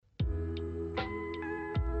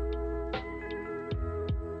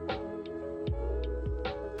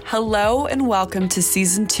Hello and welcome to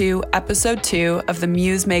Season 2, Episode 2 of the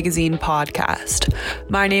Muse Magazine podcast.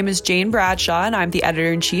 My name is Jane Bradshaw and I'm the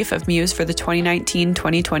editor-in-chief of Muse for the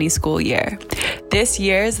 2019-2020 school year. This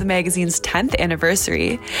year is the magazine's 10th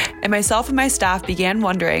anniversary, and myself and my staff began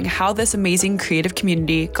wondering how this amazing creative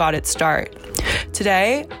community got its start.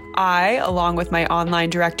 Today, I, along with my online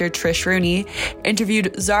director Trish Rooney,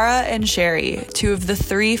 interviewed Zara and Sherry, two of the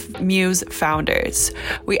three Muse founders.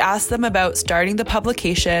 We asked them about starting the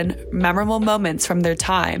publication, memorable moments from their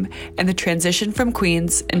time, and the transition from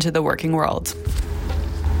Queens into the working world.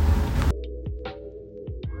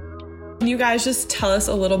 Can you guys just tell us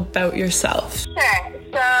a little about yourself? Sure.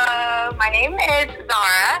 So my name is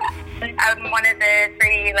Zara. I'm one of the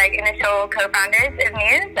three initial co-founders of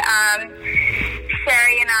Muse.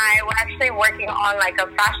 Sherry and I were actually working on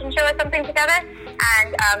a fashion show or something together,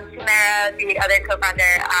 and Tamara, the other co-founder,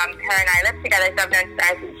 her and I lived together, so I've known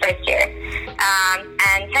Tamara since first year.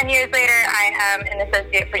 And 10 years later, I am an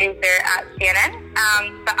associate producer at CNN,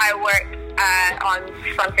 but I work on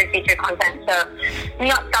sponsored feature content, so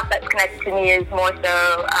not stuff that's connected to Muse, more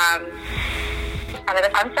so kind of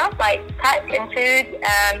the fun stuff like tech and food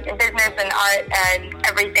and business and art and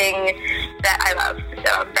everything that I love.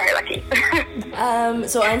 So I'm very lucky.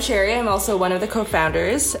 So I'm Sherry. I'm also one of the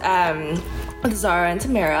co-founders with Zara and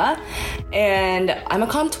Tamara, and I'm a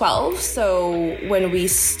Comm 12. So when we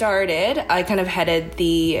started, I kind of headed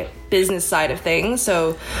the business side of things.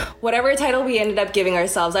 So whatever title we ended up giving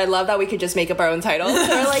ourselves, I love that we could just make up our own title.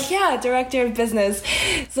 So we're director of business.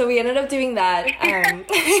 So we ended up doing that.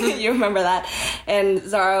 You remember that? And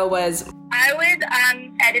Zara was... I was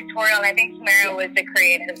editorial, and I think Tamara was the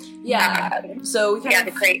creative. Yeah. So we kind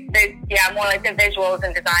of... more like the visuals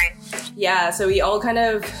and design. Yeah, so we all kind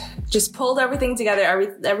of just pulled everything together.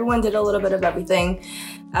 Everyone did a little bit of everything.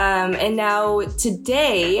 And now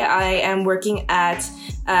today I am working at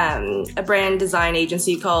a brand design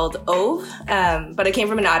agency called Ove, but I came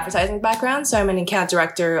from an advertising background, so I'm an account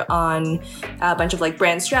director on a bunch of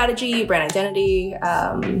brand strategy, brand identity,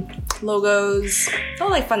 logos,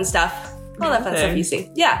 all fun stuff. All that fun stuff you see.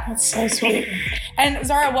 Yeah. That's so sweet. And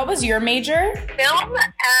Zara, what was your major? Film,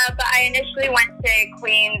 but I initially went to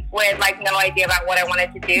Queens with no idea about what I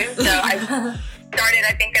wanted to do. So I started,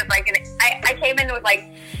 I think, as I came in with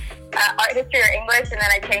art history or English, and then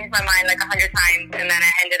I changed my mind 100 times, and then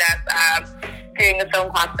I ended up doing the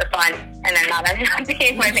film class for fun, and then that ended up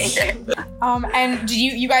being my major. And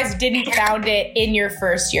you guys didn't found it in your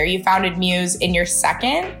first year. You founded Muse in your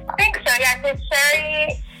second? I think so, yeah. So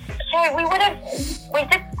Sherry, I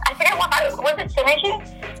forget was it Synergy?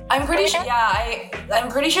 I'm pretty sure, I'm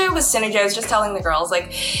pretty sure it was Synergy. I was just telling the girls,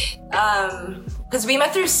 because we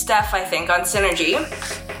met through Steph, I think, on Synergy,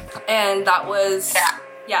 and that was,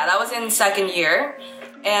 that was in second year,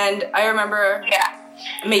 and I remember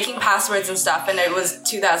making passwords and stuff, and it was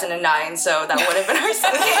 2009, so that would have been our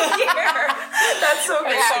second year. That's so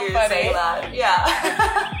crazy to say that. Yeah.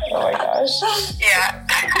 Oh my gosh. Yeah.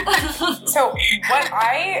 So what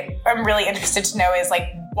I am really interested to know is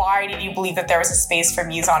why did you believe that there was a space for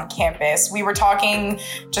Muse on campus? We were talking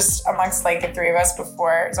just amongst the three of us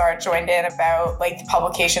before Zara joined in about the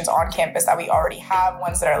publications on campus that we already have,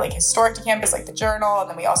 ones that are historic to campus, like the Journal, and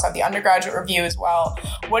then we also have the Undergraduate Review as well.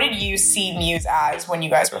 What did you see Muse as when you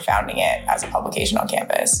guys were founding it as a publication on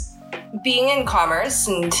campus? Being in commerce,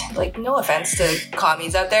 and no offense to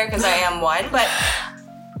commies out there because I am one, but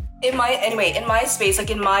in my space,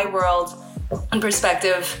 in my world and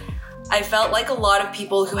perspective, I felt a lot of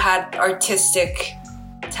people who had artistic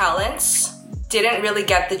talents didn't really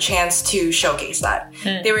get the chance to showcase that.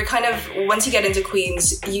 They were kind of, once you get into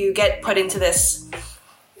Queens, you get put into this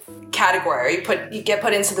category, you get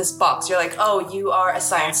put into this box. You're oh, you are a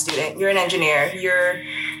science student, you're an engineer,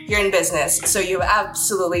 you're in business, so you have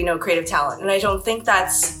absolutely no creative talent. And I don't think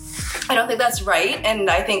that's right, and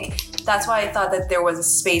I think that's why I thought that there was a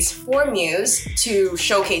space for Muse to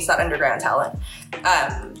showcase that underground talent.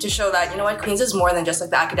 To show that, Queens is more than just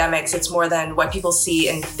the academics, it's more than what people see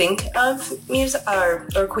and think of Muse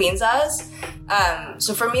or Queens as.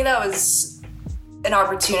 So for me, that was an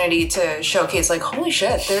opportunity to showcase holy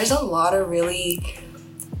shit, there's a lot of really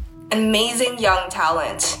amazing young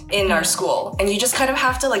talent in our school, and you just kind of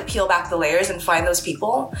have to peel back the layers and find those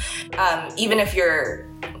people, even if you're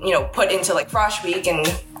put into Frosh Week and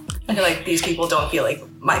I feel these people don't feel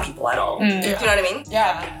my people at all. Do you know what I mean?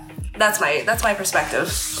 Yeah. That's my perspective.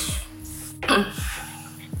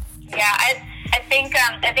 Yeah, I think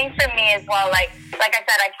for me as well, like I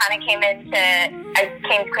said, I kind of came to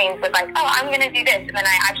Queens with like, oh, I'm going to do this. And then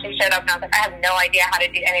I actually showed up and I was like, I have no idea how to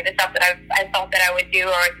do any of the stuff that I thought that I would do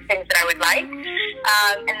or things that I would like.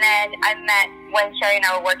 And then I met, when Sherry and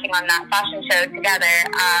I were working on that fashion show together,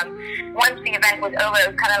 once the event was over,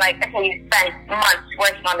 it was kind of like, okay, you spent months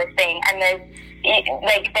working on this thing, and there is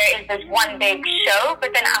this one big show,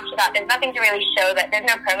 but then after that, there's nothing to really show that there's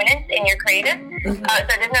no permanence in your creative. So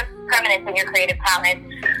there's no permanence in your creative talent.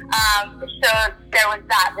 So there was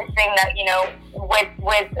this thing that, you know,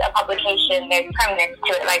 with a publication, there's permanence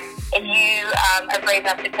to it. Like, if you are brave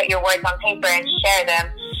enough to put your words on paper and share them,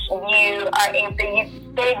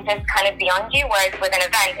 they exist kind of beyond you, whereas with an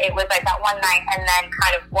event, it was like that one night and then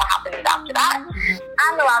kind of what happens after that.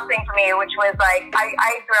 And the last thing for me, which was like,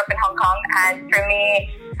 I grew up in Hong Kong, and for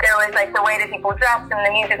me, there was like the way that people dressed and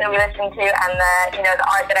the music that we listened to and the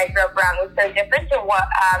art that I grew up around was so different to what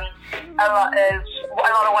a lot of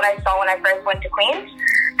what I saw when I first went to Queens.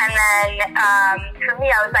 And then for me,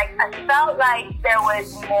 I was like, I felt like there was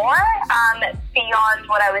more beyond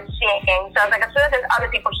what I was seeing. So I was like, I'm sure there's other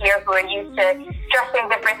people here who are used to dressing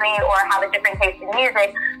differently or have a different taste in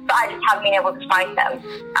music, but I just haven't been able to find them.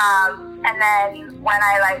 And then when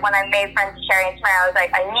I made friends with Sherry and Tamara, I was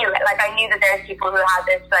like, I knew it. Like, I knew that there's people who had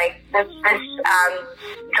this drive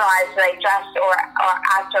to like dress or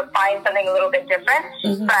act or find something a little bit different,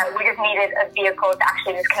 but we just needed a vehicle to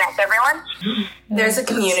actually just connect everyone. There's a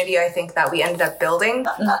community, I think, that we ended up building.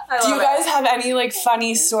 Do you guys have any like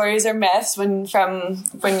funny stories or myths from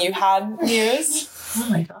when you had Muse? Oh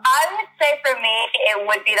my god. I would say for me, it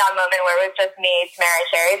would be that moment where it was just me, Tamara, and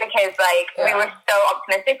Sherry, because we were so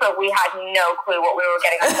optimistic, but we had no clue what we were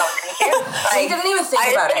getting ourselves into. Like, we didn't even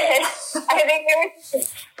think about it. I think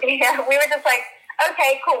we were just like,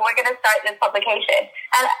 okay, cool, we're gonna start this publication,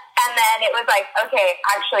 and then it was like, okay,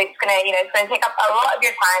 actually, it's gonna take up a lot of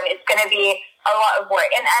your time. It's gonna be a lot of work,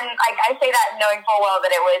 and like I say that knowing full well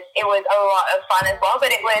that it was a lot of fun as well,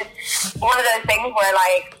 but it was one of those things where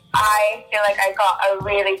like I feel like I got a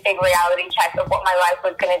really big reality check of what my life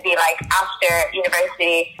was going to be like after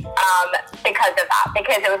university because of that.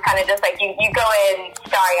 Because it was kind of just like you go in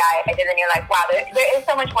starry-eyed and then you're like, wow, there is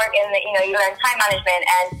so much work in the, you learn time management.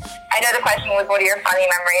 And I know the question was, what are your funny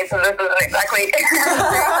memories? So this wasn't exactly.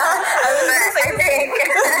 I think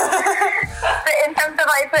in terms of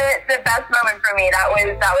like the best moment for me, that was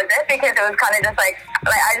it, because it was kind of just like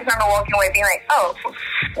I just remember walking away being like, oh,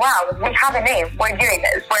 wow, we have a name. We're doing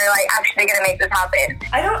this. We're like actually gonna make this happen.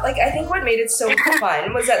 I think what made it so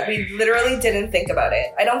fun was that we literally didn't think about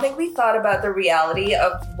it. I don't think we thought about the reality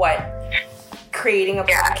of what creating a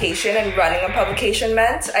publication and running a publication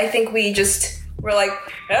meant. I think we just were like,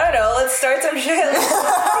 I don't know, let's start some shit.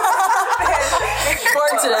 For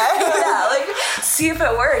today. Yeah, like see if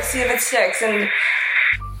it works, see if it sticks. And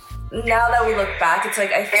now that we look back, it's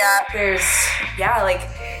like I think there's like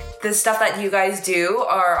the stuff that you guys do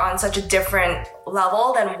are on such a different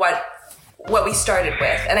level than what we started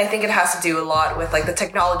with. And I think it has to do a lot with like the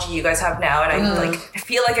technology you guys have now. And I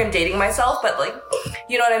feel like I'm dating myself, but like,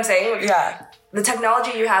 you know what I'm saying? Yeah. The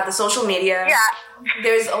technology you have, the social media,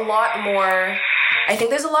 there's a lot more, I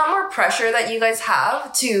think there's a lot more pressure that you guys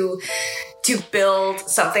have to build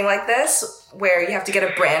something like this where you have to get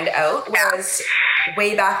a brand out. Whereas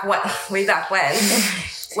way back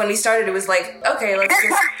when we started, it was like, okay, let's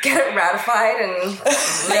just get it ratified and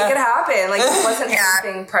make it happen. Like, it wasn't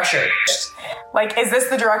anything pressured. Like, is this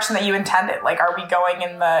the direction that you intended? Like, are we going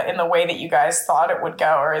in the way that you guys thought it would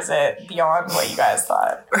go, or is it beyond what you guys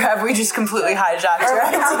thought? Or have we just completely hijacked your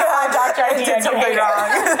idea? I did something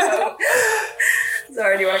wrong.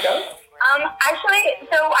 Zara, do you want to go? Actually,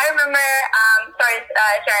 so I remember, sorry,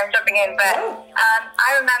 I'm jumping in, but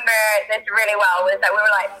I remember this really well, was that we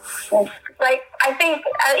were like I think,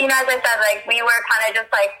 as I said, like, we were kind of just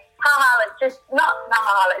like, let's do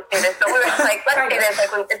this, but we were just like, let's do this, like,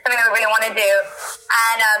 it's something that we really want to do.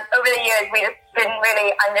 And over the years, we just didn't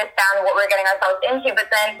really understand what we were getting ourselves into, but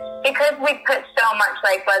then, because we put so much,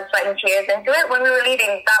 like, blood, sweat, and tears into it, when we were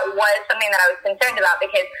leaving, that was something that I was concerned about,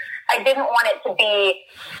 because I didn't want it to be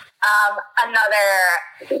another,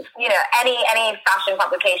 any fashion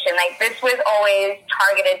publication. Like, this was always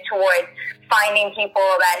targeted towards finding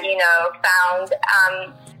people that, found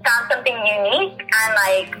something unique and,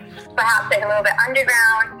 like, perhaps, like, a little bit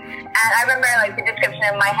underground. And I remember, like, the description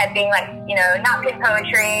in my head being, like, napkin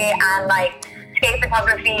poetry and, like, skate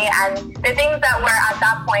photography and the things that were, at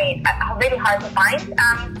that point, really hard to find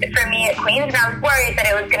for me at Queens. And I was worried that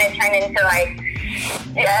it was going to turn into, like,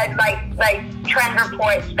 like trend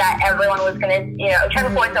reports that everyone was gonna, trend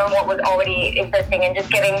reports on what was already existing, and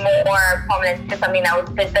just giving more prominence to something that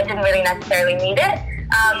didn't really necessarily need it.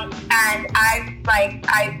 And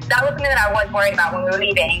that was something that I was worried about when we were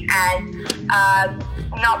leaving, and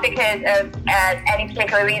not because of any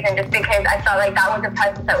particular reason, just because I felt like that was a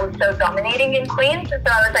presence that was so dominating in Queens. So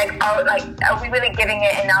I was like, are we really giving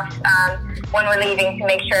it enough when we're leaving to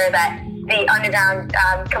make sure that the underground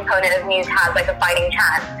component of Muse has like a fighting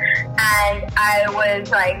chance? And I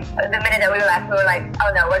was like, the minute that we left, we were like,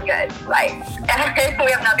 oh no, we're good. Like,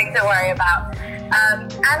 we have nothing to worry about.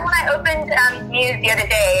 And when I opened Muse the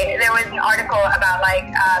other day, there was an article about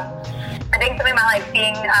I think something about like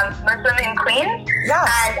being Muslim in Queens. Yeah.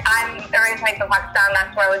 And I'm originally from Pakistan.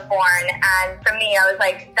 That's where I was born. And for me, I was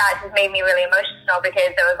like, that just made me really emotional,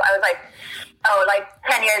 because I was like, oh, like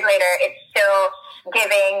 10 years later, it's still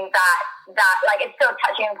giving that like it's still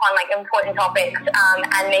touching upon like important topics,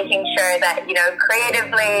 and making sure that,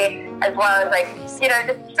 creatively, as well as like, just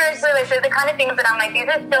spiritually, like the kind of things that I'm like, these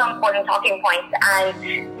are still important talking points. And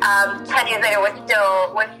 10 years later, we're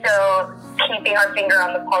still keeping our finger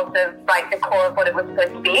on the pulse of like the core of what it was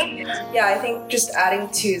supposed to be. Yeah, I think just adding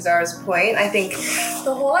to Zara's point, I think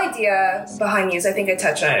the whole idea behind Muse, I think I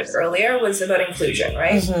touched on it earlier, was about inclusion,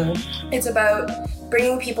 right? Mm-hmm. It's about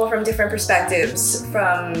bringing people from different perspectives,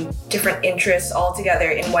 from different interests all together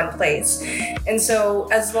in one place. And so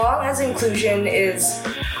as long as inclusion is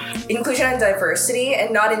inclusion and diversity,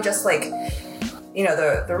 and not in just like,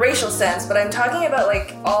 the racial sense, but I'm talking about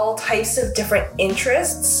like all types of different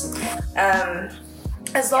interests.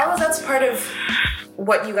 As long as that's part of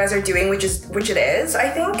what you guys are doing, which it is, I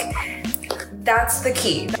think that's the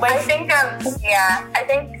key. I think, I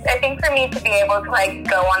think for me to be able to like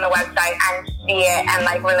go on the website and see it and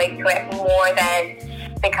like relate to it more than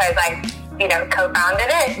because I, co-founded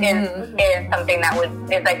it is something that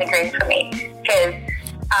is like a dream for me, because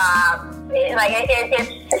it's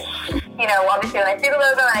obviously when I see the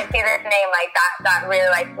logo and I see this name, like that really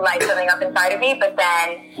like lights something up inside of me. But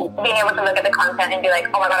then being able to look at the content and be like,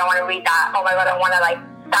 oh my god, I want to read that. Oh my god, I want to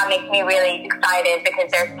that makes me really excited, because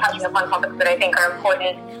they're touching upon topics that I think are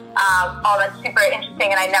important. All that's super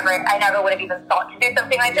interesting, and I never would have even thought to do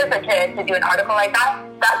something like this, or to do an article like that.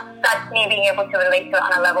 That's me being able to relate to it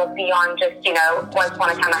on a level beyond just, once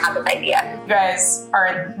upon a time I had this idea. You guys are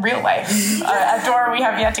in real life. A door we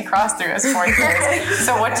have yet to cross through as 4 years.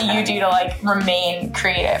 So what do you do to like remain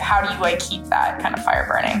creative? How do you like keep that kind of fire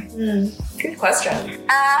burning? Good question.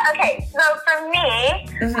 Okay, so for me,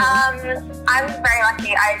 I'm very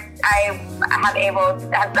lucky. I have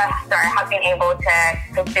been able to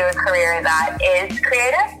pursue a career that is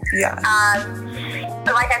creative. Yeah.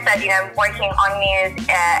 So like I said, working on Muse,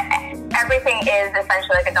 everything is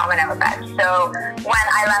essentially like a domino effect. So when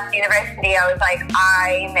I left university, I was like,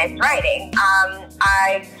 I miss writing.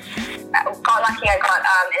 I got lucky. I got an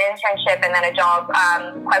internship and then a job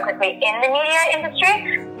quite quickly in the media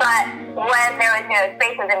industry. But when there was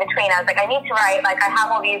spaces in between, I was like, I need to write. Like, I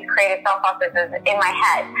have all these creative thought processes in my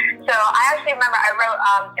head. So I actually remember I wrote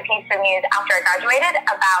a piece for Muse after I graduated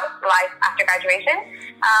about life after graduation.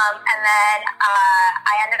 And then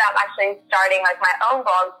I ended up actually starting like my own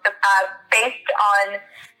blog based on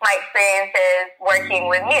my experiences working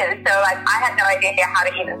with Muse. So like I had no idea how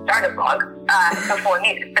to even start a blog before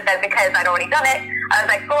Muse. But then because I'd already done it, I was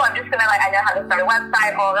like, cool, I'm just gonna I know how to start a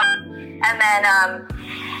website, all that. And then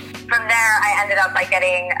from there I ended up like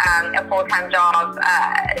getting a full-time job.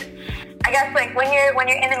 I guess like when you're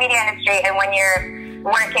in the media industry and when you're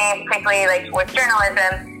working particularly like towards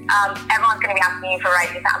journalism, everyone's going to be asking you for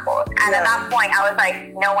writing samples. And at that point, I was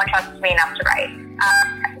like, no one trusts me enough to write.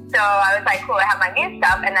 So I was like, cool, I have my Muse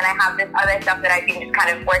stuff, and then I have this other stuff that I've been just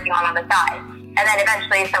kind of working on the side. And then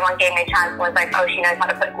eventually someone gave me a chance and was like, oh, she knows how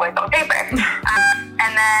to put words on paper.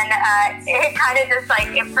 And then it kind of just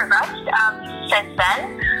like, it progressed since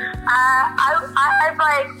then.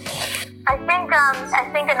 I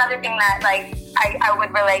think another thing that like I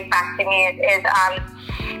would relate back to Muse is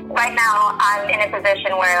right now I'm in a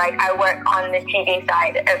position where like I work on the TV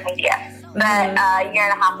side of media. But a year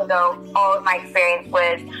and a half ago, all of my experience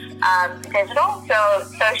was digital, so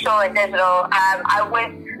social and digital. I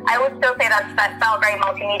would still say that felt very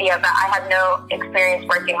multimedia, but I had no experience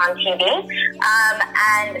working on TV.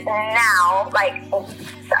 And now, like,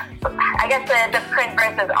 I guess the print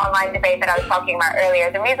versus online debate that I was talking about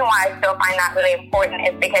earlier, the reason why I still find that really important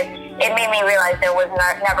is because it made me realize there was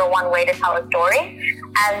never one way to tell a story.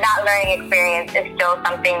 And that learning experience is still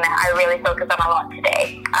something that I really focus on a lot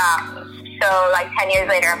today. So like 10 years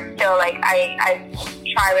later, I'm still like, I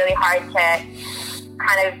try really hard to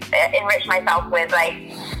kind of enrich myself with like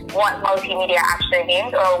what multimedia actually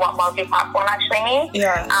means or what multi-platform actually means.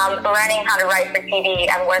 Yeah. Learning how to write for TV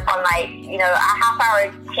and work on like, you know, a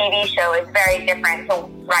half-hour TV show is very different to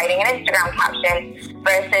writing an Instagram caption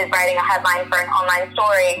versus writing a headline for an online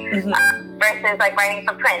story, versus like writing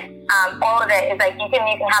for print. All of it is like you can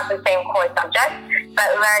have the same core subject, but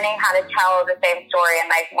learning how to tell the same story in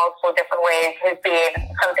like multiple different ways has been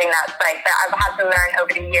something that's like that I've had to learn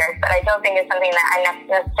over the years. But I don't think it's something that I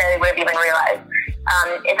necessarily would have even realized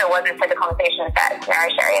if it wasn't for the conversations that Mary,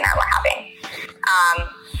 Sherry, and I were having.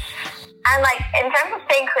 And like in terms of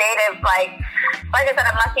staying creative, like I said,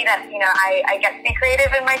 I'm lucky that, you know, I get to be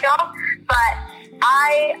creative in my job, but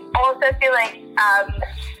I also feel like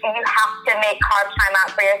you have to carve time out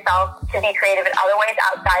for yourself to be creative in other ways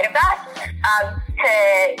outside of that, to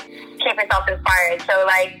keep yourself inspired. So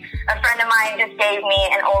like a friend of mine just gave me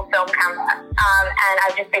an old film camera, and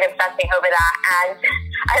I've just been obsessing over that. And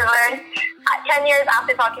I learned 10 years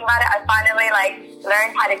after talking about it, I finally like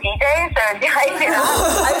learned how to DJ. So I do that.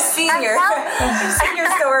 I've seen your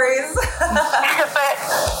stories. But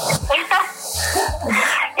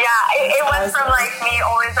yeah, it went from like me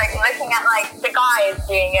always like looking at like the guys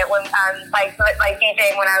doing it when like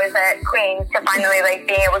DJing when I was at Queen's to finally like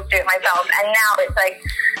being able to do it myself. And now it's like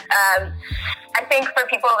I think for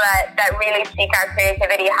people that really seek out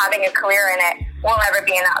creativity, having a career in it will never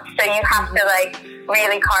be enough. So you have to like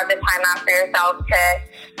really carve the time out for yourself to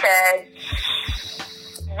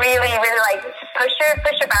really like push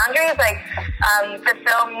your boundaries. Like the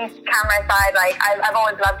film camera side, like I've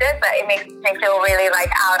always loved it, but it makes me feel really like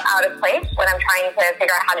out of place when I'm trying to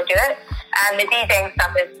figure out how to do it. And the DJing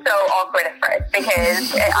stuff is so awkward at first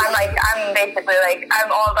because I'm basically like I'm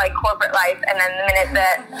all like corporate life, and then the minute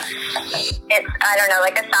that it's I don't know,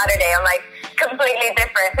 like a Saturday, I'm like completely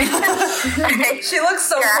different. She looks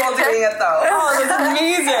so cool doing it though. Oh, that's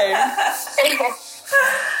amazing.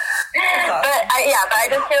 But I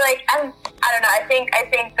just feel like I don't know. I think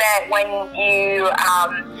that when you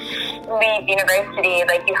leave university,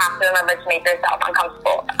 like you have to remember to make yourself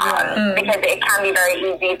uncomfortable, because it can be very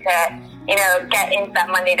easy to, you know, get into that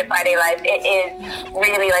Monday to Friday life. It is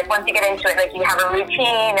really like once you get into it, like you have a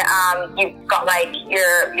routine. You've got like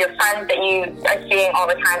your friends that you are seeing all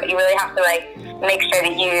the time, but you really have to like make sure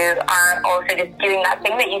that you are also just doing that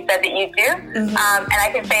thing that you said that you do. And I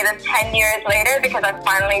can say this 10 years later because I've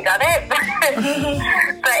finally done it.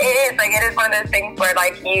 But it is one of those things where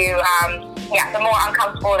like you, the more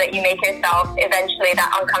uncomfortable that you make yourself, eventually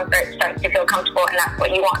that uncomfort starts to feel comfortable, and that's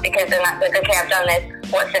what you want, because then that's like, okay, I've done this,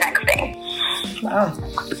 what's the next thing? Wow.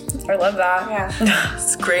 I love that. Yeah.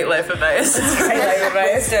 It's great life advice. Great life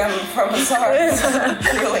advice from Azar.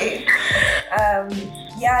 Really.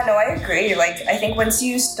 Yeah, no, I agree. Like, I think once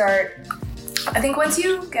you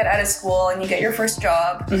get out of school and you get your first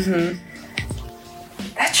job,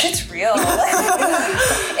 that shit's real.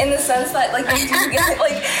 In the sense that, like,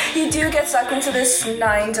 you do get sucked into this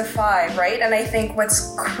 9 to 5, right? And I think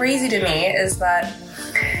what's crazy to me is that,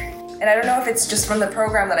 and I don't know if it's just from the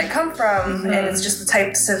program that I come from, and it's just the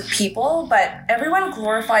types of people, but everyone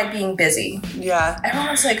glorified being busy. Yeah.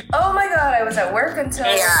 Everyone's like, oh my god, I was at work until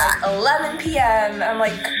like 11 p.m. I'm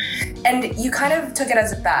like, and you kind of took it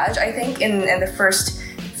as a badge, I think, in the first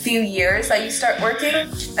few years that you start working,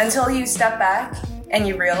 until you step back and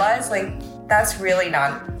you realize, like, that's really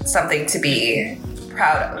not something to be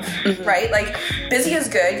proud of, right? Like, busy is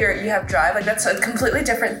good, you have drive, like, that's a completely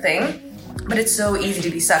different thing. But it's so easy to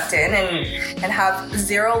be sucked in and have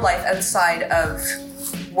zero life outside of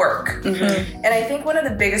work. And I think one of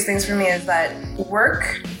the biggest things for me is that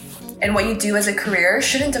work and what you do as a career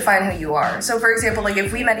shouldn't define who you are. So for example, like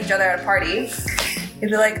if we met each other at a party, you'd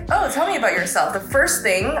be like, oh, tell me about yourself. The first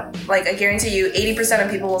thing, like I guarantee you, 80% of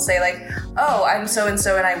people will say like, oh, I'm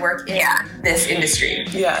so-and-so and I work in this industry.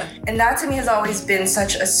 Yeah. And that to me has always been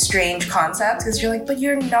such a strange concept, because you're like, but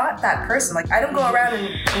you're not that person. Like I don't go around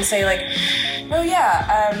and say like, oh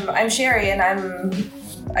yeah, I'm Sherry and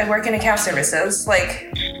I work in account services.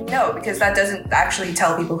 Like, no, because that doesn't actually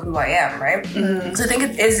tell people who I am, right? So I think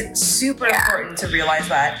it is super important to realize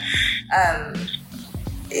that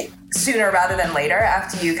sooner rather than later,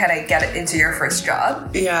 after you kind of get it into your first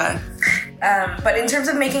job. Yeah. But in terms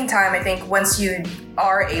of making time, I think once you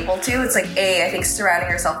are able to, it's like, I think surrounding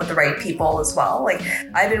yourself with the right people as well. Like,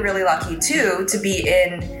 I've been really lucky too to be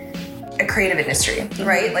in a creative industry,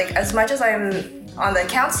 right? Like, as much as I'm on the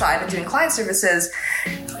account side and doing client services,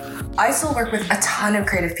 I still work with a ton of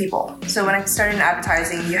creative people. So when I started in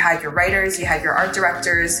advertising, you had your writers, you had your art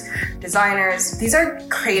directors, designers. These are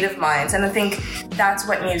creative minds. And I think that's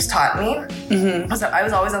what Muse taught me. So I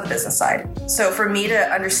was always on the business side. So for me to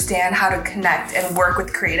understand how to connect and work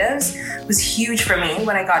with creatives was huge for me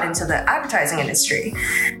when I got into the advertising industry.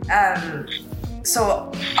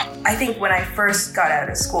 So I think when I first got out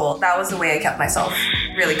of school, that was the way I kept myself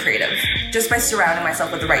really creative, just by surrounding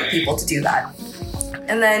myself with the right people to do that.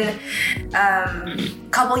 And then a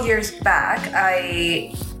couple years back,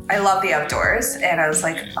 I love the outdoors, and I was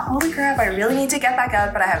like, holy crap, I really need to get back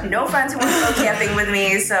out, but I have no friends who want to go camping with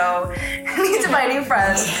me, so I need to find new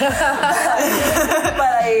friends. But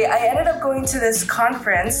I ended up going to this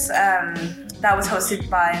conference that was hosted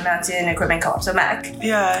by Mountain Equipment Co-op, so MEC.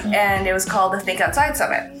 Yeah. And it was called the Think Outside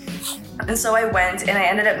Summit. And so I went and I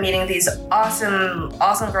ended up meeting these awesome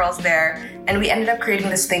girls there, and we ended up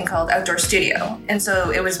creating this thing called Outdoor Studio. And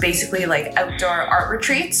so it was basically like outdoor art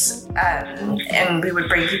retreats, and we would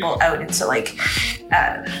bring people out into like,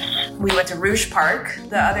 we went to Rouge Park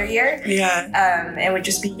the other year. Yeah. And it would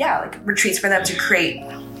just be, like retreats for them to create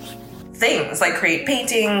things, like create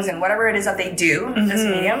paintings and whatever it is that they do in this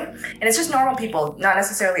medium. And it's just normal people, not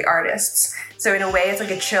necessarily artists. So in a way, it's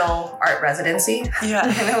like a chill art residency, in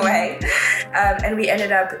a way. And we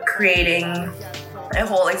ended up creating a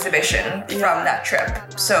whole exhibition from that trip.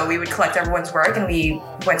 So we would collect everyone's work, and we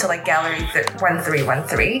went to like Gallery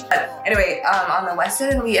 1313. But anyway, on the West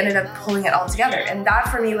End, we ended up pulling it all together. And that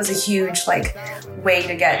for me was a huge like way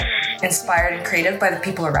to get inspired and creative by the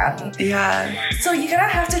people around me. Yeah. So you kind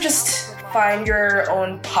of have to just find your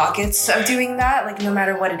own pockets of doing that, like no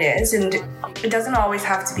matter what it is. And it doesn't always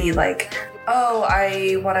have to be like, oh,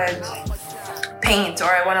 I want to paint, or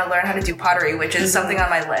I want to learn how to do pottery, which is something on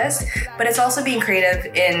my list. But it's also being creative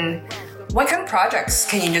in what kind of projects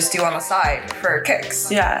can you just do on the side for kicks?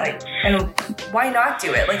 Yeah. Like, and why not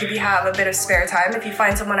do it? Like if you have a bit of spare time, if you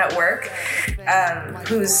find someone at work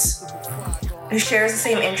who shares the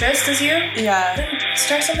same interest as you, then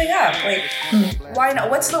start something up. Like, why not?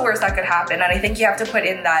 What's the worst that could happen? And I think you have to put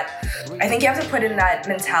in that. I think you have to put in that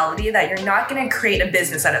mentality that you're not going to create a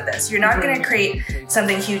business out of this. You're not going to create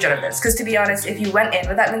something huge out of this. Because to be honest, if you went in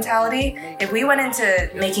with that mentality, if we went into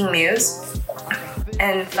making Muse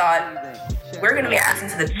and thought we're going to make this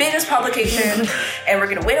into the biggest publication and we're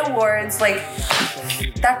going to win awards, like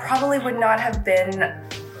that probably would not have been.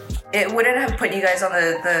 It wouldn't have put you guys on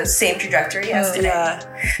the same trajectory as today. Yeah.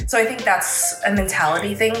 So I think that's a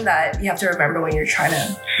mentality thing that you have to remember when you're trying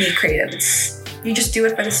to be creative. You just do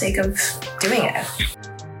it for the sake of doing it.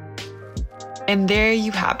 And there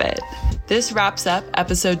you have it. This wraps up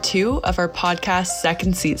episode 2 of our podcast's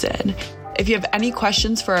second season. If you have any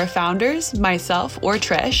questions for our founders, myself, or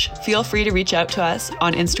Trish, feel free to reach out to us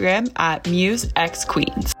on Instagram at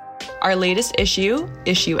MuseXQueens. Our latest issue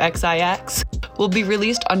XIX, will be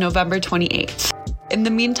released on November 28th. In the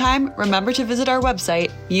meantime, remember to visit our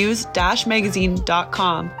website,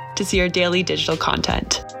 muse-magazine.com, to see our daily digital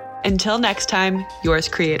content. Until next time, yours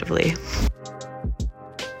creatively.